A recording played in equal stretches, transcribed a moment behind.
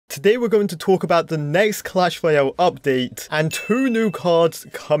Today we're going to talk about the next Clash Royale update and 2 new cards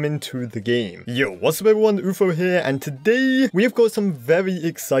coming to the game. Yo, what's up everyone, OOfro here, and today we've got some very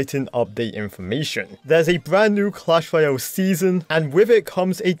exciting update information. There's a brand new Clash Royale season, and with it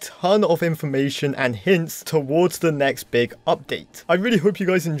comes a ton of information and hints towards the next big update. I really hope you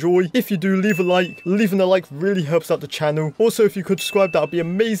guys enjoy. If you do, leave a like. Leaving a like really helps out the channel. Also, if you could subscribe, that would be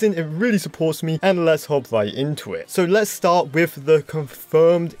amazing. It really supports me, and let's hop right into it. So let's start with the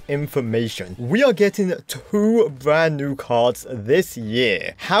confirmed information. We are getting 2 brand new cards this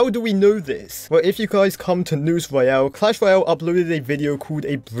year. How do we know this? Well, if you guys come to News Royale, Clash Royale uploaded a video called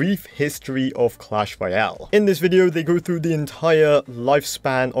A Brief History of Clash Royale. In this video, they go through the entire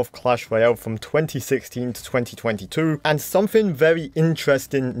lifespan of Clash Royale from 2016 to 2022, and something very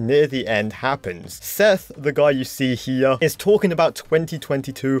interesting near the end happens. Seth, the guy you see here, is talking about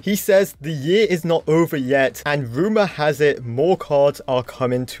 2022. He says the year is not over yet, and rumor has it more cards are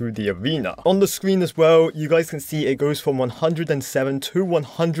coming to the arena. On the screen as well, you guys can see it goes from 107 to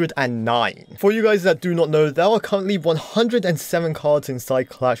 109. For you guys that do not know, there are currently 107 cards inside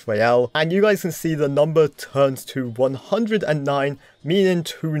Clash Royale, and you guys can see the number turns to 109, meaning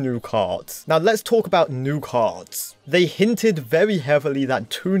 2 new cards. Now let's talk about new cards. They hinted very heavily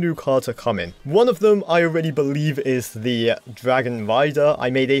that 2 new cards are coming. One of them I already believe is the Dragon Rider. I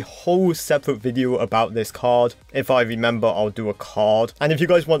made a whole separate video about this card. If I remember, I'll do a card. And if you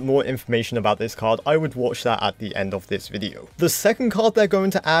guys want more information about this card, I would watch that at the end of this video. The second card they're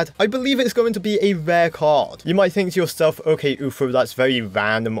going to add, I believe it's going to be a rare card. You might think to yourself, okay, OOfro, that's very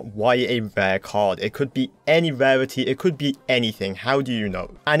random. Why a rare card? It could be any rarity. It could be anything. How do you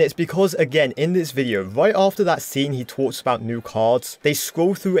know? And it's because, again, in this video, right after that scene he talks about new cards, they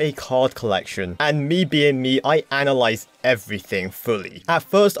scroll through a card collection, and me being me, I analyzed everything fully. At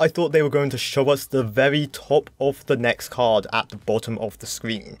first, I thought they were going to show us the very top of the next card at the bottom of the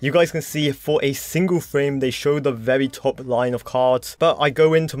screen. You guys can see for a single frame, they show the very top line of cards, but I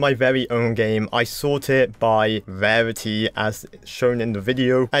go into my very own game. I sort it by rarity as shown in the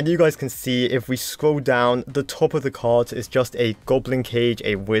video, and you guys can see if we scroll down, the top of the cards is just a Goblin Cage,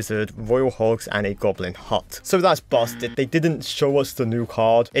 a Wizard, Royal Hogs, and a Goblin Hut. So that's busted. They didn't show us the new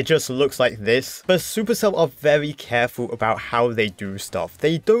card. It just looks like this. But Supercell are very careful about how they do stuff.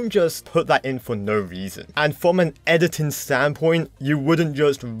 They don't just put that in for no reason. And from an editing standpoint, you wouldn't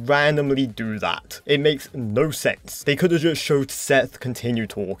just randomly do that. It makes no sense. They could have just showed Seth continue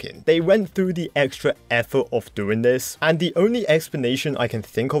talking. They went through the extra effort of doing this, and the only explanation I can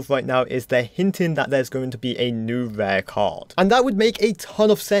think of right now is they're hinting that there's going to be a new rare card. And that would make a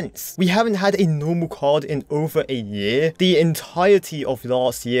ton of sense. We haven't had a normal card in over a year. The entirety of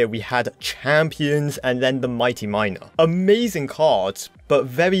last year, we had Champions and then the Mighty Miner. Amazing cards, but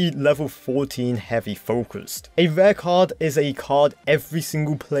very level 14 heavy focused. A rare card is a card every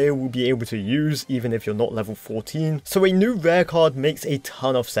single player will be able to use, even if you're not level 14. So a new rare card makes a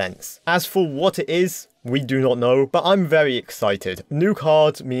ton of sense. As for what it is, we do not know, but I'm very excited. New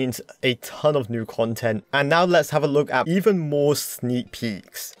cards means a ton of new content, and now let's have a look at even more sneak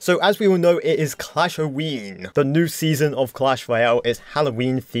peeks. So as we all know, it is Clash-oween. The new season of Clash Royale is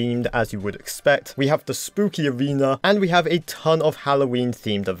Halloween themed, as you would expect. We have the spooky arena, and we have a ton of Halloween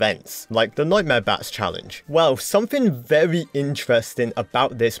themed events, like the Nightmare Bats challenge. Well, something very interesting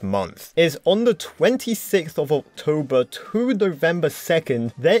about this month is on the 26th of October to November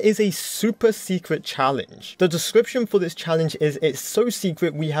 2nd, there is a super secret challenge. The description for this challenge is it's so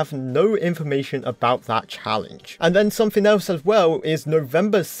secret we have no information about that challenge. And then something else as well is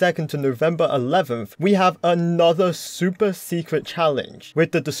November 2nd to November 11th, we have another super secret challenge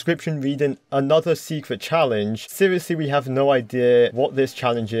with the description reading another secret challenge. Seriously, we have no idea what this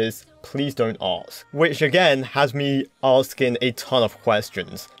challenge is. Please don't ask. Which again has me asking a ton of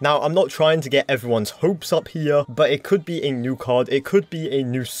questions. Now, I'm not trying to get everyone's hopes up here, but it could be a new card, it could be a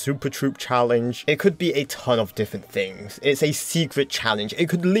new Super Troop challenge, it could be a ton of different things. It's a secret challenge, it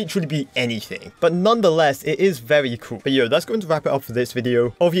could literally be anything. But nonetheless, it is very cool. But yo, that's going to wrap it up for this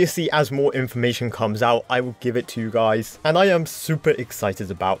video. Obviously, as more information comes out, I will give it to you guys, and I am super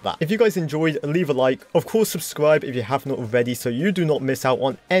excited about that. If you guys enjoyed, leave a like. Of course, subscribe if you have not already so you do not miss out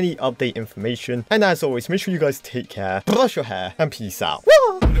on any update information. And as always, make sure you guys take care, brush your hair, and peace out.